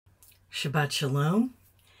Shabbat Shalom.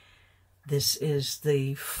 This is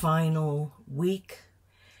the final week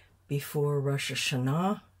before Rosh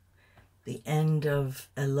Hashanah, the end of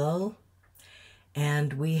Elul,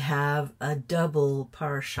 and we have a double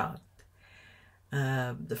parashat.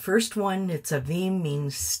 The first one, Nitz'vayim,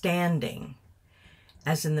 means standing.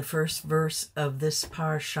 As in the first verse of this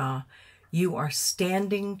parasha, you are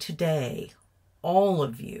standing today, all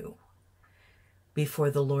of you,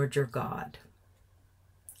 before the Lord your God.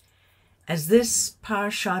 As this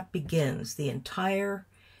parashat begins, the entire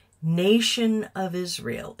nation of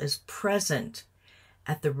Israel is present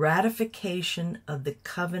at the ratification of the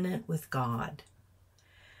covenant with God.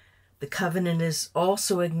 The covenant is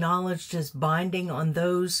also acknowledged as binding on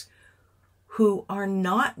those who are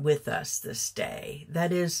not with us this day.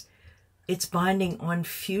 That is, it's binding on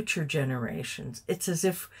future generations. It's as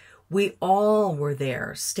if we all were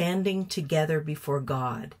there, standing together before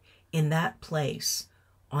God in that place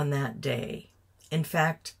on that day. In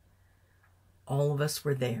fact, all of us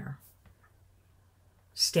were there,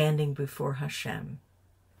 standing before Hashem.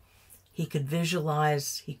 He could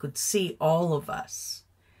visualize, he could see all of us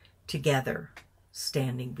together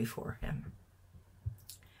standing before him.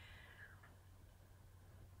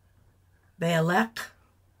 Vayelech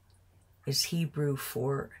is Hebrew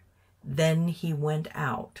for then he went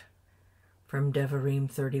out, from Devarim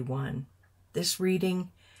 31. This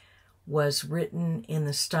reading was written in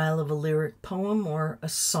the style of a lyric poem or a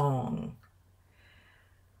song.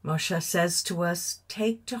 Moshe says to us,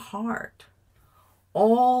 take to heart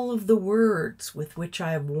all of the words with which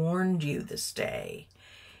I have warned you this day.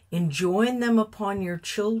 Enjoin them upon your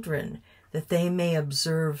children, that they may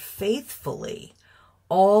observe faithfully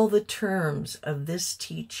all the terms of this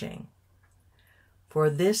teaching. For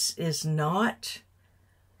this is not,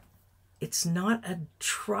 it's not a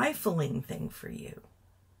trifling thing for you.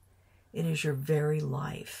 It is your very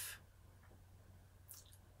life.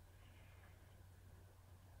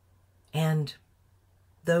 And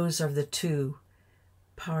those are the two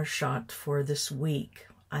parashat for this week.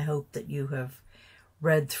 I hope that you have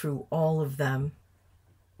read through all of them.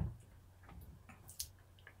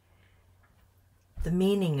 The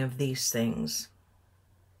meaning of these things,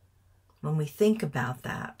 when we think about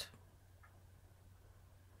that,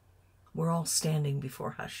 we're all standing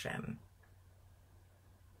before Hashem.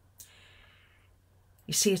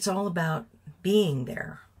 You see, it's all about being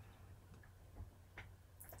there.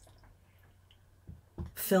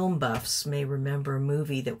 Film buffs may remember a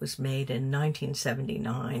movie that was made in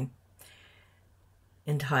 1979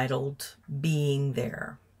 entitled Being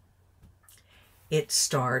There. It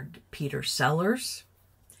starred Peter Sellers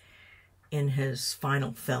in his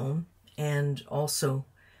final film and also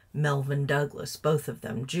Melvin Douglas, both of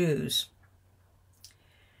them Jews.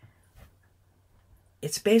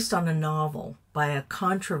 It's based on a novel by a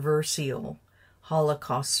controversial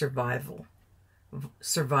Holocaust survivor,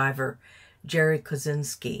 Jerry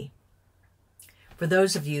Kosinski. For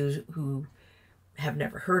those of you who have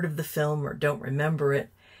never heard of the film or don't remember it,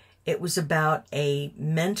 it was about a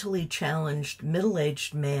mentally challenged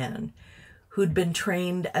middle-aged man who'd been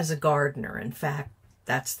trained as a gardener. In fact,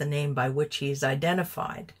 that's the name by which he is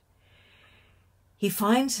identified. He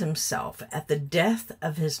finds himself at the death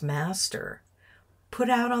of his master, put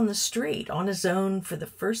out on the street on his own for the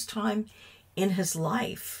first time in his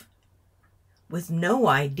life, with no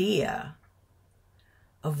idea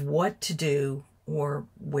of what to do or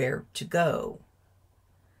where to go.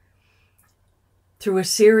 Through a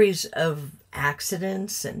series of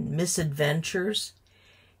accidents and misadventures,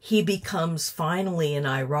 he becomes finally and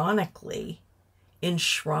ironically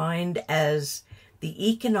enshrined as the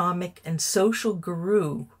economic and social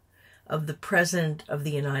guru of the President of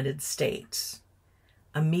the United States,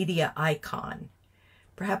 a media icon.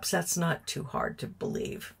 Perhaps that's not too hard to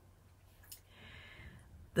believe.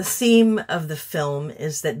 The theme of the film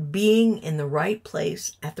is that being in the right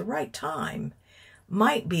place at the right time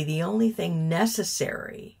might be the only thing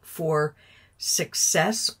necessary for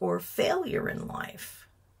success or failure in life,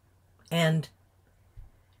 and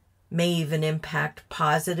may even impact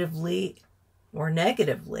positively or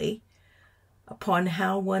negatively upon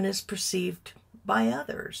how one is perceived by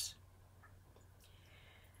others.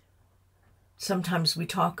 Sometimes we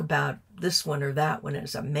talk about this one or that one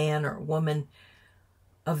as a man or a woman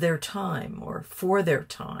of their time or for their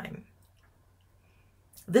time.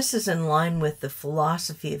 This is in line with the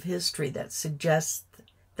philosophy of history that suggests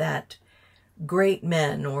that great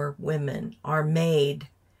men or women are made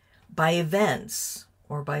by events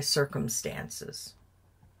or by circumstances.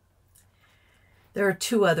 There are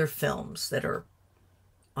two other films that are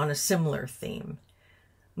on a similar theme.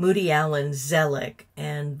 Woody Allen's Vayelech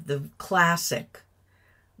and the classic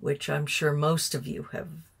which I'm sure most of you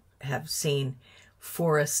have seen,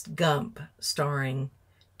 Forrest Gump, starring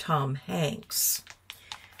Tom Hanks.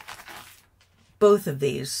 Both of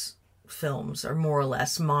these films are more or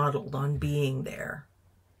less modeled on being there,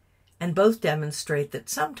 and both demonstrate that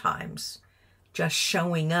sometimes just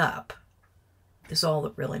showing up is all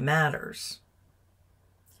that really matters.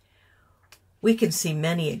 We can see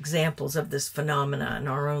many examples of this phenomena in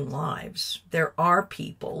our own lives. There are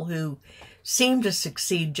people who seem to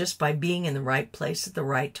succeed just by being in the right place at the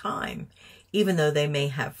right time, even though they may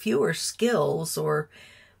have fewer skills or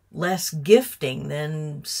less gifting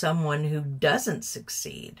than someone who doesn't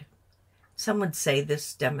succeed. Some would say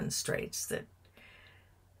this demonstrates that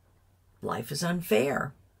life is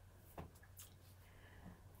unfair.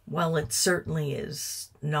 While it certainly is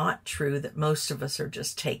not true that most of us are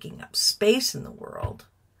just taking up space in the world,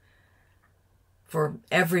 for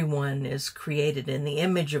everyone is created in the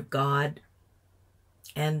image of God,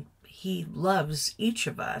 and He loves each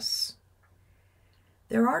of us.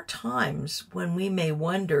 There are times when we may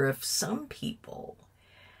wonder if some people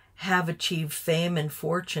have achieved fame and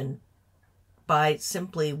fortune by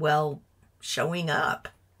simply, well, showing up,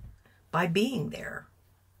 by being there.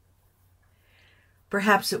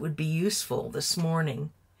 Perhaps it would be useful this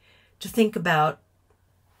morning to think about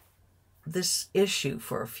this issue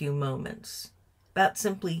for a few moments, about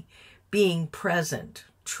simply being present,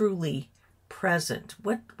 truly present.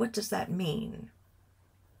 What does that mean?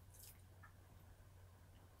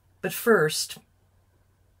 But first,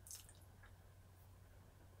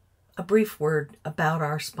 a brief word about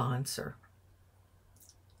our sponsor,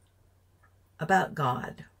 about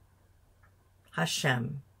God,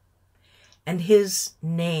 Hashem, and His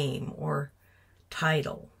name or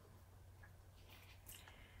title.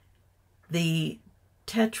 The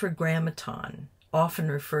Tetragrammaton,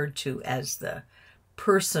 often referred to as the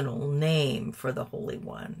personal name for the Holy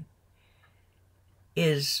One,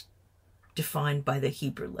 is defined by the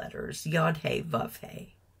Hebrew letters Yod He Vav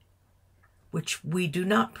He, which we do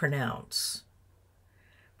not pronounce.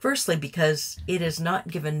 Firstly, because it is not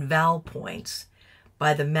given vowel points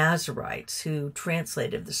by the Masoretes who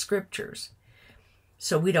translated the scriptures,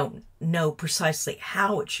 so we don't know precisely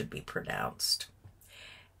how it should be pronounced.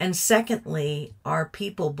 And secondly, our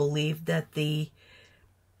people believed that the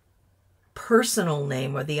personal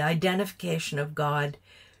name or the identification of God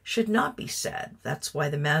should not be said. That's why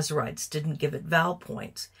the Masoretes didn't give it vowel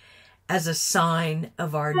points, as a sign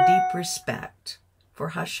of our deep respect for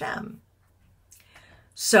Hashem.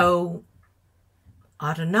 So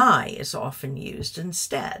Adonai is often used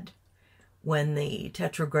instead when the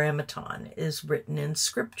Tetragrammaton is written in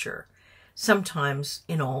Scripture, sometimes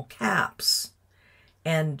in all caps,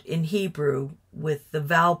 and in Hebrew with the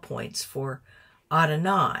vowel points for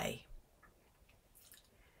Adonai.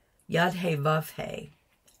 Yod He Vav He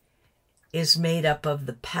is made up of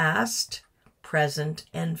the past, present,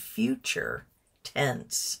 and future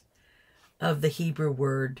tense of the Hebrew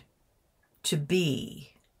word to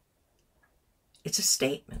be. It's a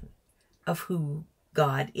statement of who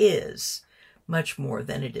God is, much more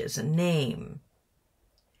than it is a name.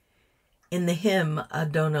 In the hymn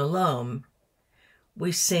Adon Olam,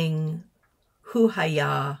 we sing Hu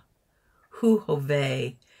Haya, Hu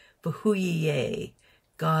Hoveh, V'Hu Yiyeh.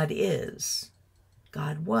 God is,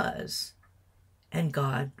 God was, and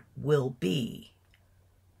God will be.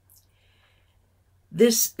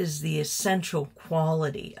 This is the essential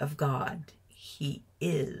quality of God. He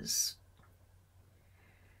is.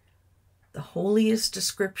 The holiest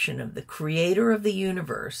description of the creator of the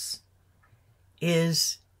universe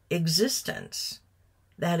is existence.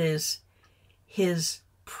 That is, His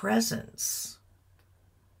presence.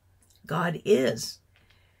 God is.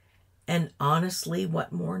 And honestly,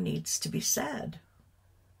 what more needs to be said?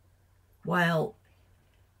 While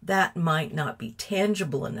that might not be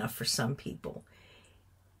tangible enough for some people,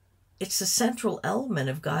 it's a central element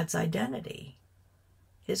of God's identity,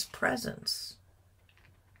 His presence.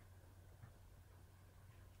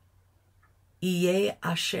 Iyeh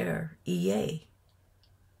asher iyeh.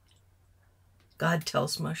 God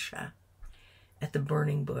tells Moshe at the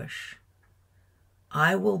burning bush,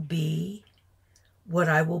 I will be what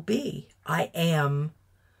I will be. I am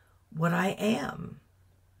what I am.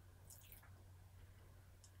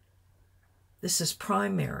 This is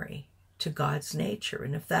primary to God's nature,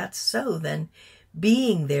 and if that's so, then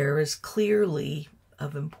being there is clearly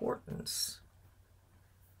of importance.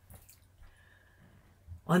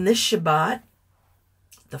 On this Shabbat,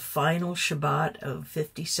 the final Shabbat of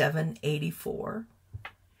 5784,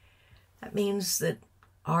 that means that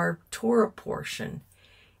our Torah portion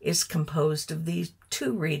is composed of these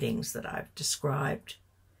two readings that I've described.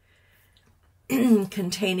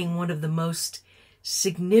 containing one of the most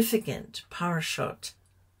significant parashot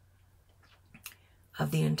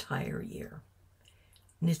of the entire year,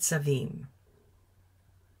 Nitz'vayim.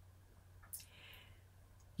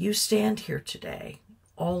 You stand here today,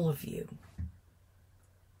 all of you,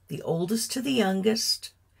 the oldest to the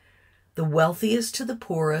youngest, the wealthiest to the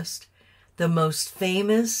poorest, the most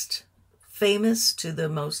famous to the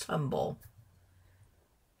most humble,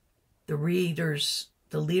 the leaders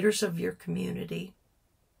of your community,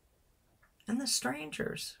 and the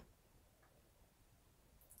strangers.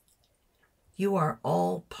 You are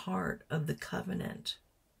all part of the covenant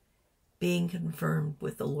being confirmed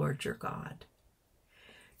with the Lord your God.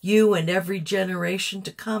 You and every generation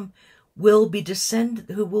to come who will be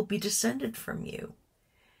descended from you.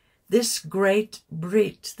 This great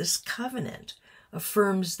brit, this covenant,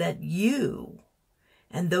 affirms that you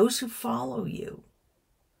and those who follow you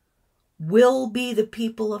will be the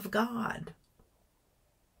people of God.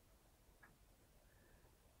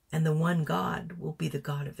 And the one God will be the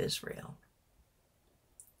God of Israel.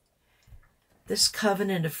 This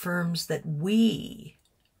covenant affirms that we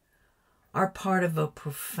are part of a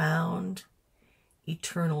profound,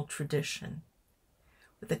 eternal tradition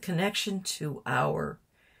with a connection to our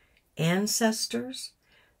ancestors,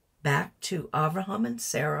 back to Abraham and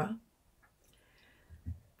Sarah,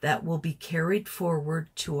 that will be carried forward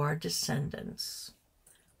to our descendants,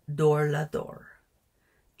 dor la dor,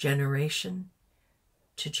 generation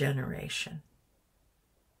to generation.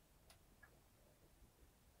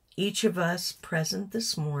 Each of us present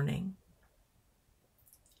this morning,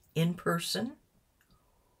 in person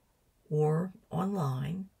or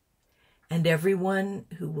online, and everyone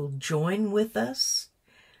who will join with us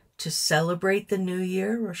to celebrate the new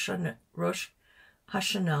year, Rosh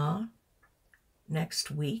Hashanah,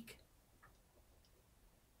 next week.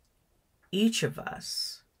 Each of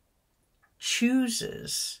us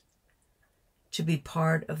chooses to be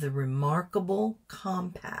part of the remarkable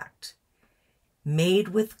compact made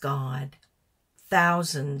with God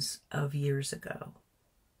thousands of years ago.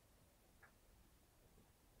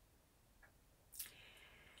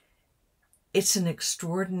 It's an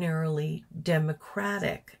extraordinarily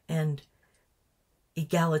democratic and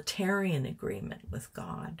egalitarian agreement with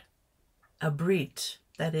God. A brit,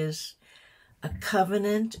 that is, a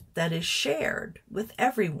covenant that is shared with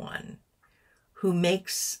everyone who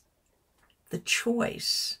makes the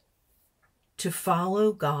choice to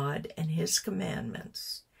follow God and his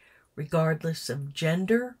commandments, regardless of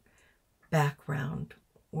gender, background,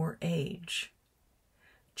 or age.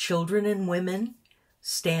 Children and women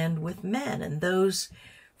stand with men, and those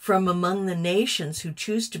from among the nations who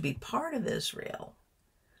choose to be part of Israel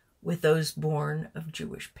with those born of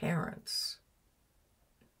Jewish parents.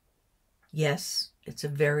 Yes, it's a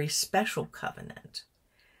very special covenant.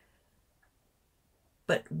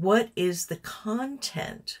 But what is the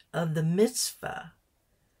content of the mitzvah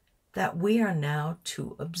that we are now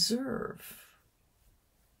to observe?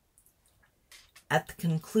 At the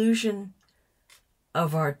conclusion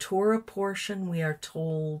of our Torah portion, we are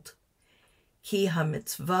told, Ki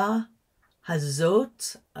ha-mitzvah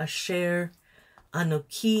hazot asher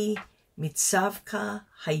anoki mitzavka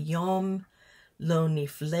hayom lo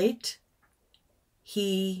niflet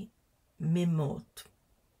hi mimot.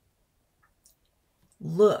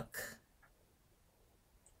 Look,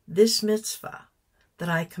 this mitzvah that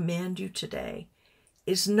I command you today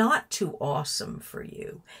is not too awesome for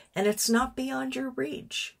you, and it's not beyond your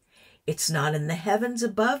reach. It's not in the heavens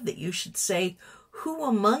above that you should say, who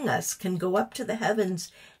among us can go up to the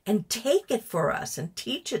heavens and take it for us and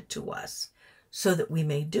teach it to us so that we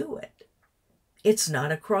may do it? It's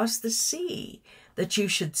not across the sea that you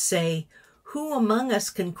should say, who among us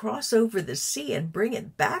can cross over the sea and bring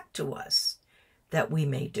it back to us that we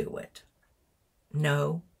may do it?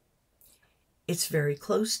 No, it's very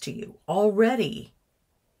close to you, already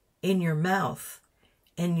in your mouth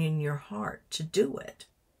and in your heart to do it.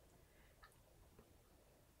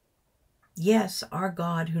 Yes, our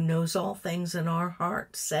God, who knows all things in our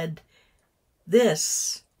heart, said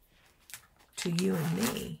this to you and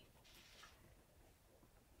me.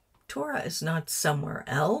 Torah is not somewhere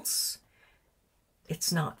else.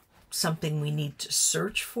 It's not something we need to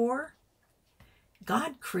search for.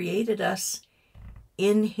 God created us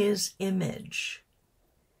in his image,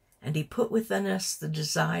 and he put within us the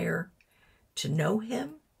desire to know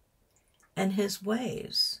him and his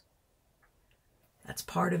ways. That's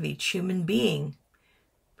part of each human being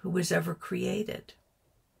who was ever created.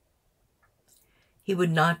 He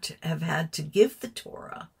would not have had to give the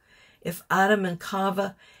Torah if Adam and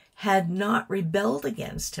Chava had not rebelled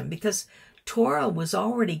against him, because Torah was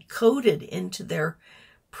already coded into their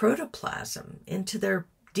protoplasm, into their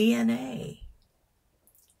DNA.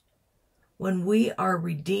 When we are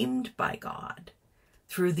redeemed by God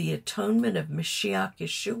through the atonement of Mashiach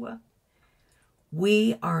Yeshua,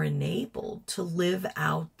 we are enabled to live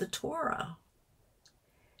out the Torah.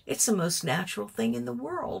 It's the most natural thing in the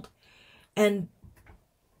world. And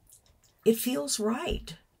it feels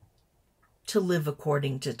right to live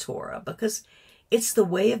according to Torah because it's the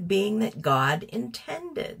way of being that God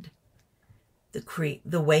intended,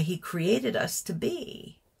 the way he created us to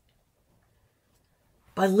be.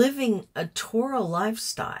 By living a Torah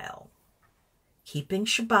lifestyle, keeping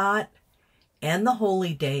Shabbat and the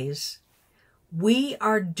holy days, we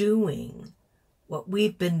are doing what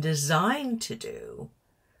we've been designed to do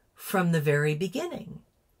from the very beginning,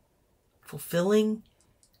 fulfilling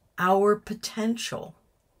our potential,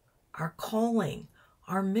 our calling,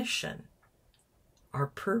 our mission, our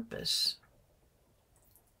purpose.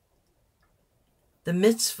 The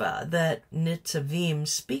mitzvah that Nitz'vayim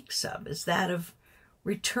speaks of is that of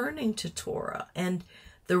returning to Torah and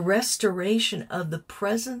the restoration of the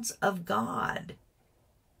presence of God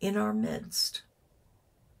in our midst.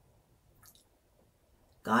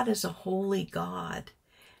 God is a holy God,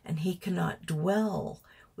 and he cannot dwell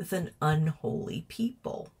with an unholy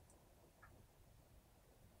people.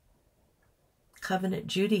 Covenant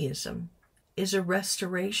Judaism is a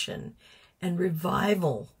restoration and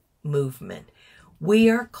revival movement. We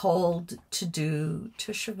are called to do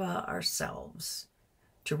teshuvah ourselves,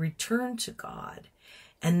 to return to God,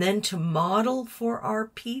 and then to model for our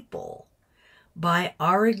people by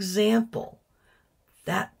our example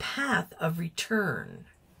that path of return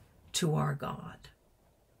to our God.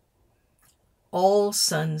 All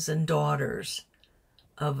sons and daughters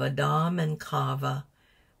of Adam and Chava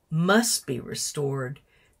must be restored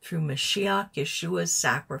through Mashiach Yeshua's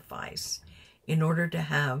sacrifice in order to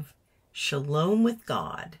have shalom with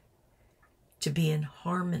God, to be in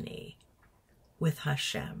harmony with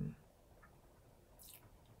Hashem.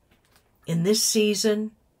 In this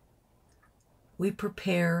season, we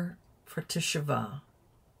prepare for teshuvah,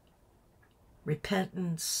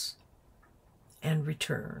 repentance, and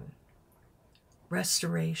return,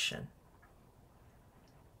 restoration.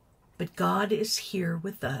 But God is here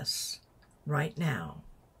with us right now.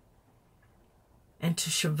 And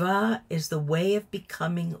teshuvah is the way of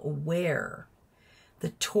becoming aware the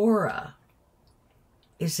Torah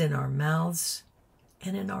is in our mouths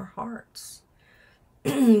and in our hearts.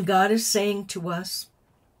 God is saying to us,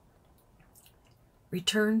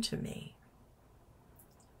 return to me.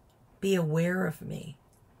 Be aware of me.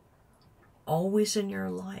 Always in your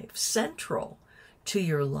life, central to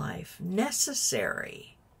your life,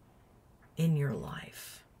 necessary in your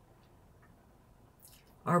life.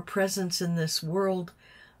 Our presence in this world,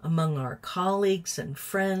 among our colleagues and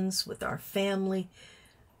friends, with our family,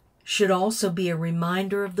 should also be a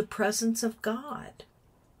reminder of the presence of God.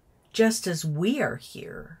 Just as we are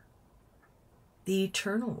here, the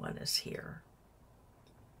Eternal One is here.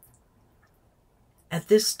 At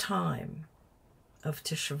this time of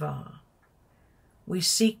teshuvah, we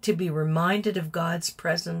seek to be reminded of God's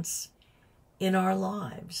presence in our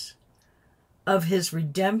lives, of his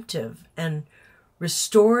redemptive and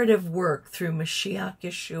restorative work through Mashiach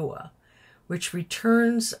Yeshua, which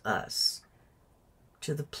returns us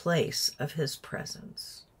to the place of his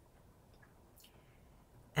presence.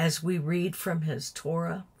 As we read from his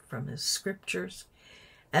Torah, from his scriptures,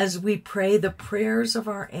 as we pray the prayers of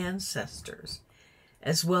our ancestors,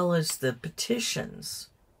 as well as the petitions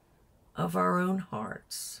of our own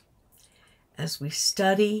hearts, as we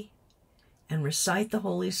study and recite the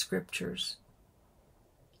Holy Scriptures,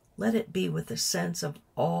 let it be with a sense of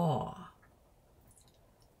awe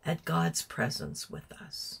at God's presence with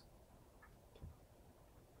us.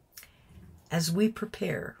 As we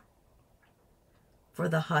prepare for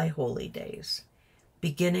the high holy days,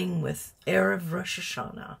 beginning with Erev Rosh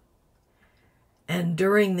Hashanah, and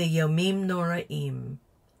during the Yomim Noraim,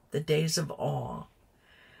 the days of awe,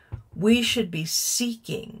 we should be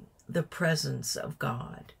seeking the presence of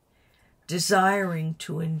God, desiring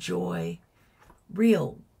to enjoy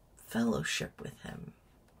real fellowship with him.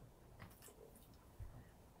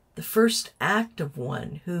 The first act of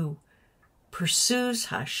one who pursues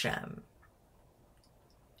Hashem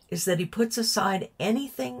is that he puts aside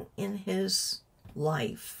anything in his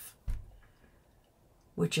life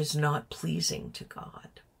which is not pleasing to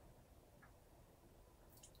God.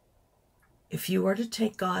 If you are to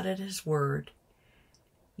take God at his word,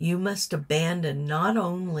 you must abandon not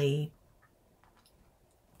only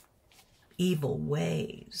evil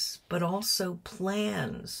ways, but also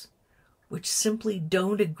plans which simply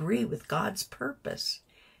don't agree with God's purpose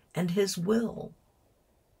and his will.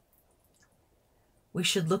 We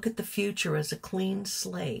should look at the future as a clean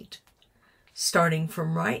slate. Starting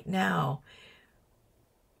from right now,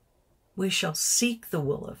 we shall seek the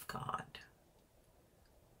will of God,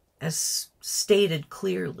 as stated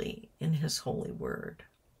clearly in his holy word.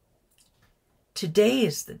 Today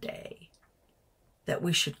is the day that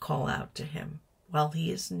we should call out to him while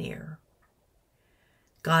he is near.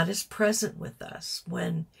 God is present with us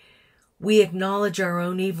when we acknowledge our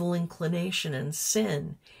own evil inclination and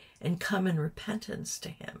sin and come in repentance to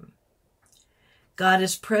him. God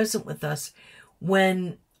is present with us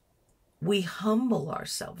when we humble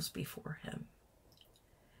ourselves before him.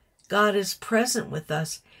 God is present with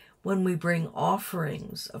us when we bring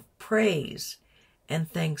offerings of praise and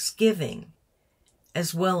thanksgiving,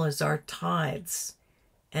 as well as our tithes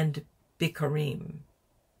and bikurim.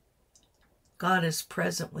 God is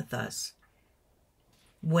present with us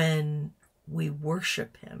when we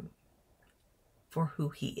worship him for who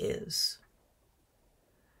he is.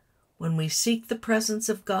 When we seek the presence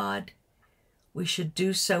of God, we should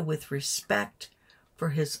do so with respect for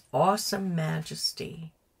his awesome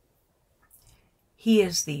majesty. He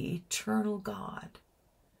is the eternal God,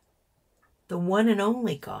 the one and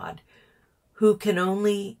only God, who can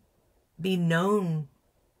only be known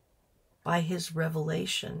by his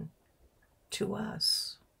revelation to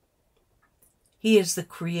us. He is the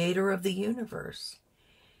creator of the universe.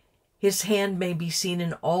 His hand may be seen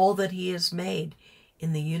in all that he has made,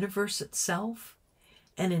 in the universe itself,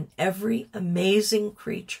 and in every amazing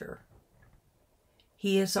creature.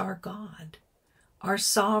 He is our God, our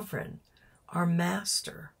sovereign, our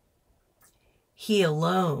master. He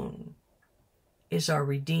alone is our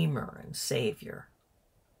Redeemer and Savior.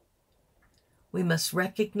 We must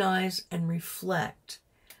recognize and reflect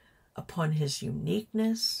upon his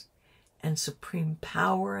uniqueness and supreme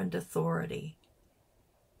power and authority.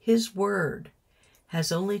 His word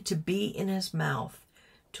has only to be in his mouth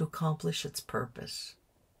to accomplish its purpose.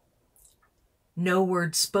 No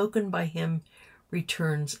word spoken by him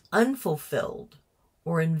returns unfulfilled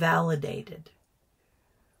or invalidated.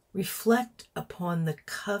 Reflect upon the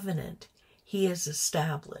covenant he has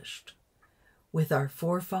established with our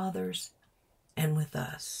forefathers and with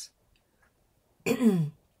us.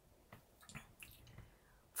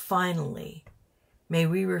 Finally, may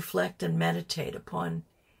we reflect and meditate upon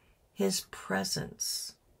his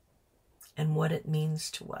presence and what it means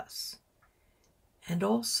to us, and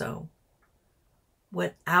also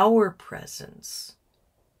what our presence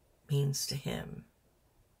means to him.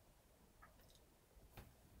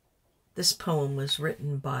 This poem was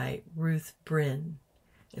written by Ruth Bryn.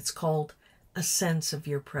 It's called A Sense of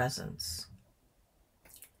Your Presence.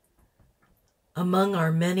 Among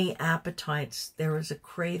our many appetites, there is a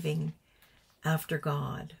craving after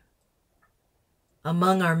God.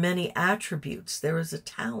 Among our many attributes, there is a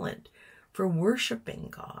talent for worshiping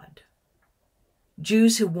God.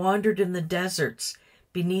 Jews who wandered in the deserts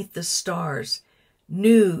beneath the stars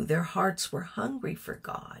knew their hearts were hungry for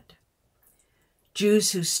God.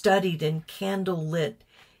 Jews who studied in candle-lit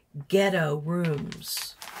ghetto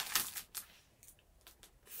rooms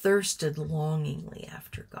thirsted longingly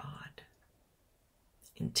after God.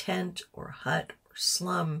 In tent or hut or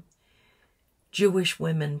slum, Jewish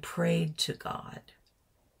women prayed to God.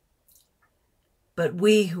 But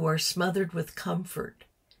we who are smothered with comfort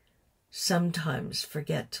sometimes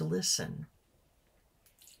forget to listen.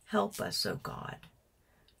 Help us, O God,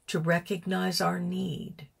 to recognize our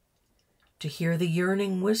need, to hear the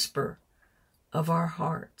yearning whisper of our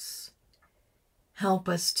hearts. Help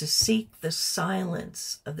us to seek the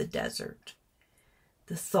silence of the desert,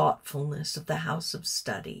 the thoughtfulness of the house of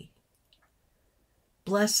study.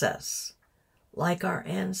 Bless us, like our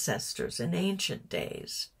ancestors in ancient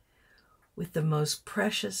days, with the most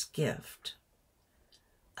precious gift,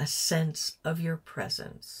 a sense of your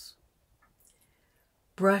presence.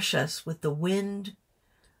 Brush us with the wind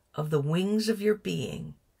of the wings of your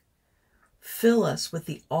being. Fill us with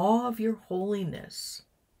the awe of your holiness.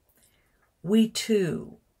 We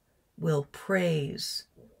too will praise,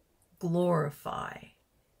 glorify,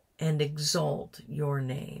 and exalt your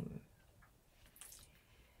name.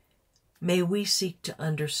 May we seek to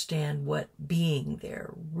understand what being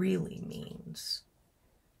there really means,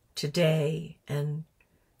 today and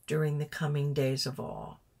during the coming days of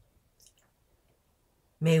all.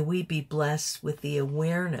 May we be blessed with the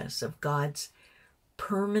awareness of God's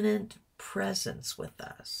permanent presence with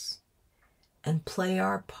us and play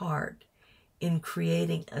our part in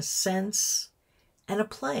creating a sense and a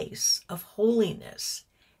place of holiness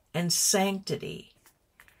and sanctity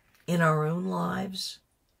in our own lives,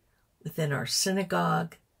 within our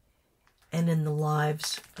synagogue, and in the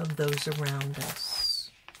lives of those around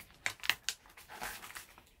us.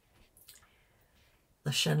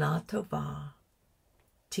 L'shana tova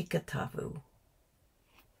tikatavu.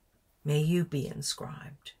 May you be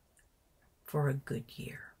inscribed for a good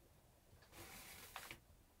year.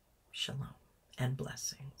 Shalom and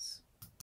blessings.